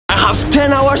have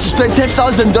 10 hours to spend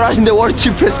 $10,000 in the world's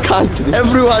cheapest country.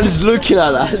 Everyone is looking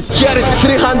at us. Here is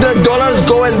 $300.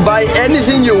 Go and buy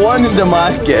anything you want in the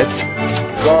market.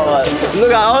 God,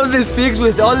 look at all these things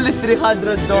with only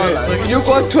 $300. You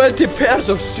got 20 pairs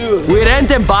of shoes. We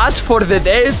rent a bus for the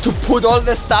day to put all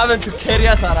the stuff and to carry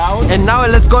us around. And now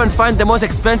let's go and find the most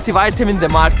expensive item in the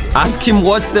market. Ask him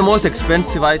what's the most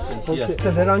expensive item here.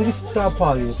 Sefer hangisi daha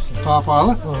pahalı? Daha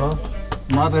pahalı?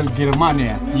 Model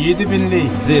Germania. 7.000 lira.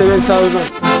 7,000.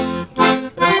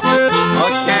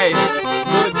 Okay.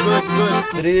 Good.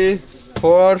 3,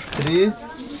 4, 3.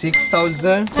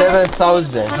 6,000,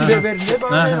 7,000.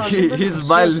 He's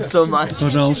smiling so much.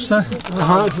 Пожалуйста.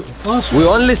 We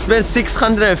only spent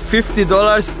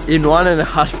 $650 in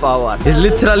 1.5 hours. It's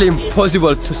literally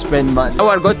impossible to spend money. Now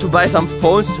we're going to buy some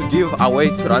phones to give away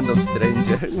to random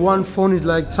strangers. One phone is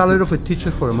like salary of a teacher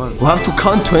for a month. We have to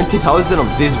count 20,000 of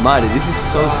this money. This is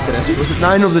so stressful.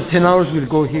 9 of the 10 hours will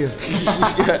go here.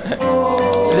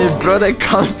 They brought a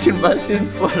counting machine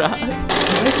for us.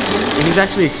 He's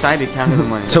actually excited counting the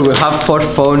money. So we have 4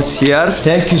 phones here.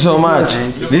 Thank you so much.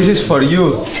 This is for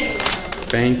you.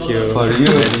 Thank you. For you.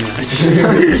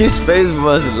 His face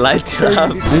was lighting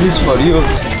up. This is for you.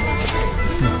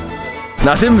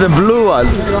 Nasim, the blue one.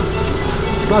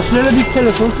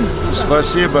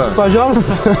 Спасибо.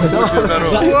 Пожалуйста.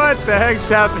 What the heck's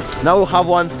happening? Now we have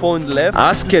 1 phone left.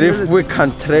 Ask her if we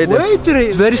can trade it. Wait,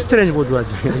 it's very strange what you are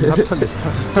doing. You have to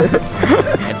understand.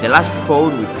 And the last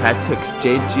phone we tried to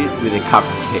exchange it with a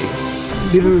cupcake.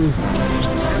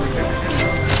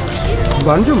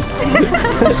 Bancım.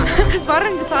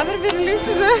 Varınca tabir verilir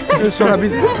size. Sonra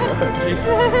biz...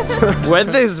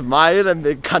 When they smile and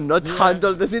they cannot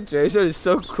handle the situation, it's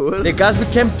so cool. The gas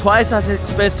became twice as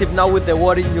expensive now with the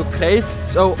war in Ukraine.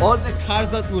 So all the cars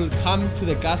that will come to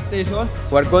the gas station,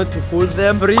 we're going to fill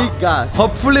them free gas.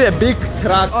 Hopefully a big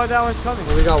truck. Oh, that one's coming.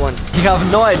 We got one. He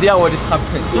have no idea what is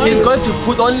happening. He's going to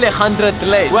put only 100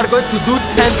 late. We're going to do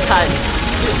 10 times.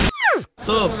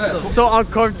 Stop. So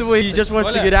uncomfortable, he just wants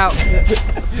to get out.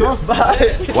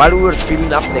 Bye. While we were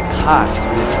filling up the cars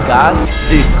with gas,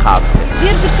 this happened.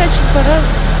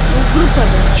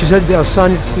 She said their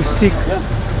son is sick.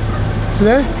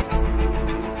 Yeah?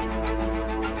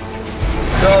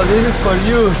 So this is for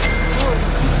you.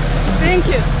 Thank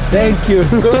you. Thank you.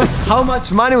 How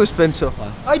much money we spent so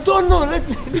far? I don't know. Let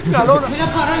me alone.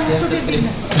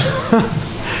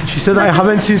 She said I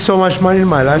haven't seen so much money in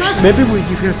my life. Maybe we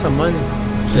give her some money.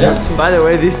 Yeah. By the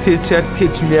way, this teacher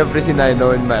teach me everything I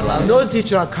know in my life. No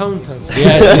teacher, accountant.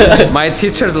 Yeah. My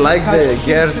teacher liked the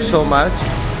girl so much.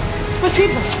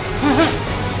 Спасибо.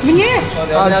 Мне?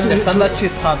 I understand that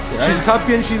she's happy, right? She's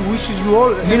happy and she wishes you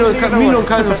all million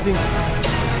kind of things.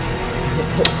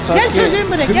 Gel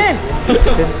çocuğum buraya gel.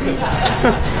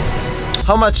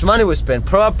 How much money we spent?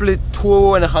 Probably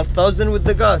 2,500 with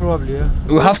the gas. Probably, yeah.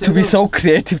 We have to be so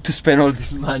creative to spend all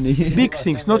this money. Big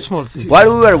things, not small things. While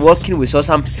we were walking, we saw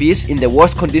some fish in the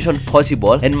worst condition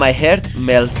possible, and my heart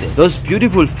melted. Those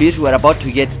beautiful fish were about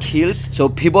to get killed so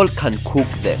people can cook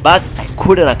them. But I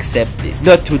couldn't accept this.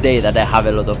 Not today that I have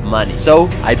a lot of money. So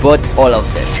I bought all of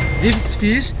them. These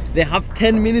fish, they have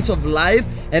 10 minutes of life,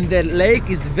 and the lake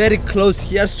is very close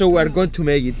here, so we're going to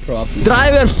make it properly.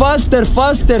 Driver, faster,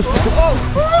 faster!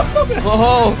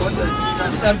 Oh,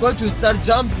 they're going to start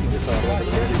jumping.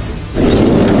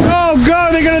 Oh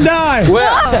God, they're gonna die!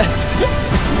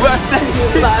 We're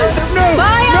saving lives.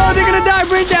 No, they're gonna die,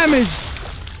 brain damage!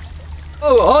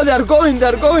 Oh, they're going.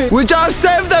 We just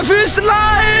saved the fish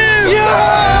life!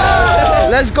 Yeah!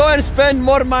 Let's go and spend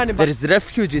more money. There is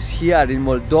refugees here in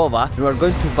Moldova, and we're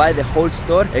going to buy the whole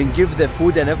store and give the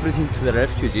food and everything to the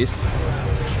refugees.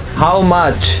 How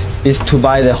much is to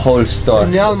buy the whole store?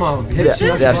 They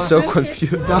are so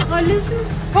confused.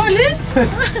 Polis?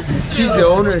 She's the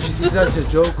owner, she thinks that's a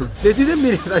joke. They didn't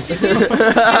mean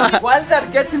it. While they're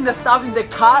getting the stuff in the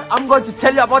car, I'm going to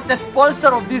tell you about the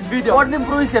sponsor of this video. Morning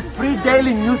Brew is a free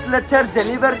daily newsletter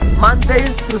delivered Monday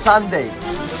through Sunday.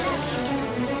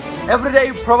 Every day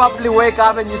you probably wake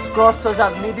up and you scroll social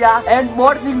media, and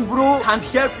Morning Brew can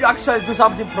help you actually do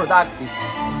something productive.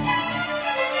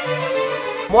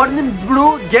 Morning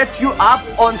Brew gets you up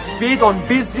on speed on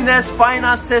business,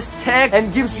 finances, tech,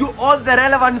 and gives you all the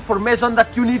relevant information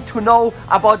that you need to know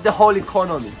about the whole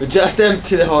economy. We just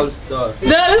empty the whole store.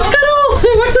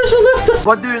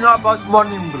 What do you know about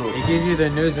Morning Brew? They give you the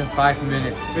news in 5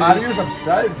 minutes. Are you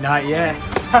subscribed? Not yet.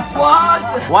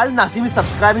 What? While Nasim is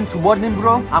subscribing to Morning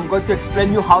Brew, I'm going to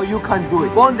explain you how you can do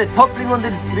it. Go on the top link on the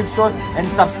description and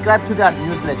subscribe to their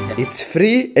newsletter. It's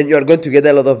free and you're going to get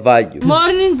a lot of value.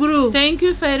 Morning Brew. Thank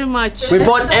you very much. We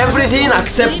bought everything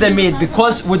except the meat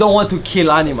because we don't want to kill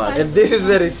animals. And this is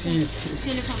the receipt.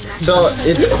 So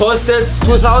it costed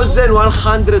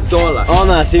 $2,100.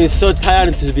 Honestly, it's so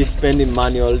tiring to be spending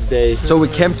money all day. So we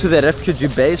came to the refugee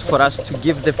base for us to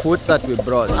give the food that we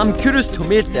brought. I'm curious to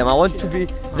meet them. I want to be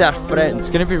their friend.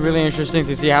 It's gonna be really interesting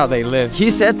to see how they live.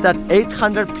 He said that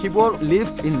 800 people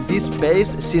lived in this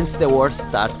base since the war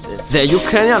started. The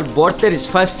Ukrainian border is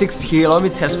 5-6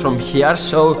 kilometers from here,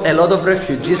 so a lot of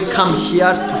refugees come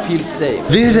here to feel safe.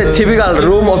 This is a typical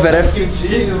room of a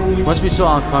refugee. Must be so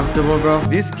uncomfortable, bro.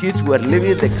 These kids were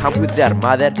living in the camp with their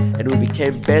mother and we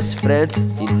became best friends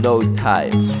in no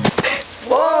time.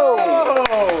 Whoa!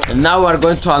 And now we're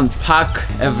going to unpack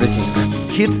everything.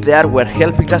 Kids there were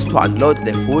helping us to unload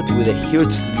the food with a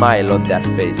huge smile on their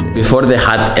faces. Before they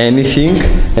had anything,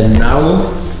 and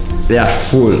now they are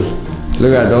full.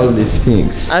 Look at all these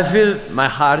things. I feel my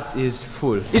heart is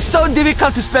full. It's so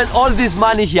difficult to spend all this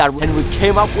money here, and we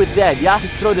came up with the idea to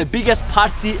throw the biggest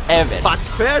party ever. But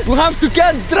first, we have to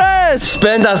get dressed.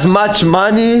 Spend as much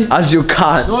money as you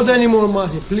can. Not any more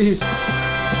money, please.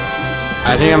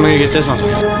 I think I'm gonna get this one.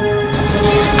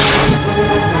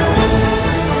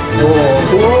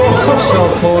 Whoa, so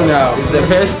cool now. It's the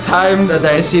first time that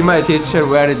I see my teacher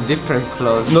wearing different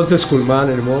clothes. Not the school man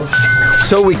anymore.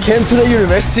 So we came to the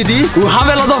university. We have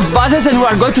a lot of buses and we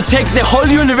are going to take the whole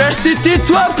university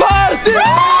to a party.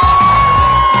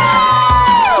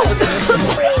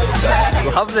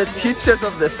 We have the teachers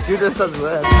of the students as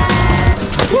well.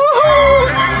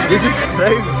 This is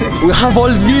crazy. We have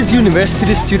all these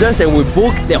university students and we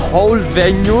booked the whole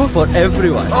venue for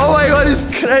everyone. Oh my god, it's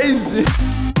crazy.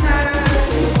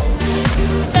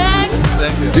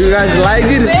 Do you guys like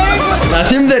it?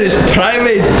 Nasim, there is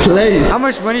private place. How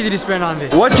much money did you spend on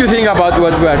this? What do you think about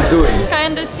what we are doing? It's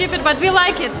kind of stupid, but we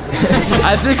like it.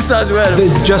 I think so as well. They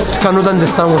just cannot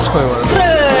understand what's going on.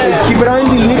 Keep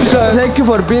grinding, Nikita. Thank you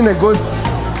for being a good...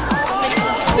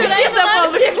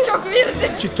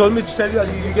 She told me to tell you that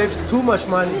you gave too much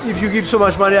money. If you give so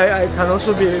much money, I can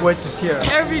also be a waitress here.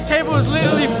 Every table is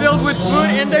literally filled with food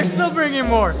and they're still bringing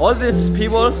more. All these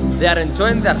people, they are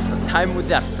enjoying their time with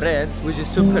their friends, which is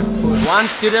super cool. One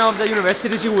student of the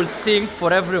university, she will sing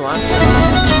for everyone.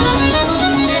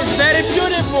 She's very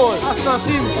beautiful.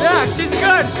 Yeah, she's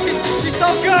good. She's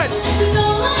so good.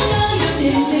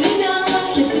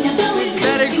 She's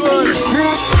very good.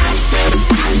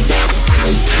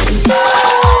 I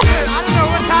don't know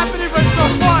what's happening, but it's so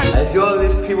fun. I see all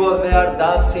these people there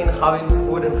dancing, having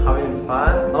food and having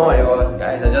fun. Oh my god,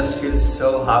 guys, I just feel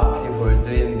so happy for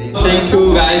doing this. Thank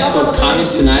you guys for coming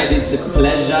tonight. It's a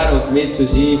pleasure of me to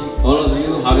see all of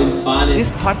you having fun.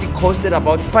 This party costed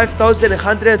about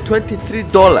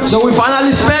 $5,123. So we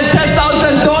finally spent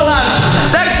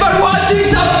 $10,000. Thanks for watching.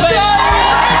 Subscribe.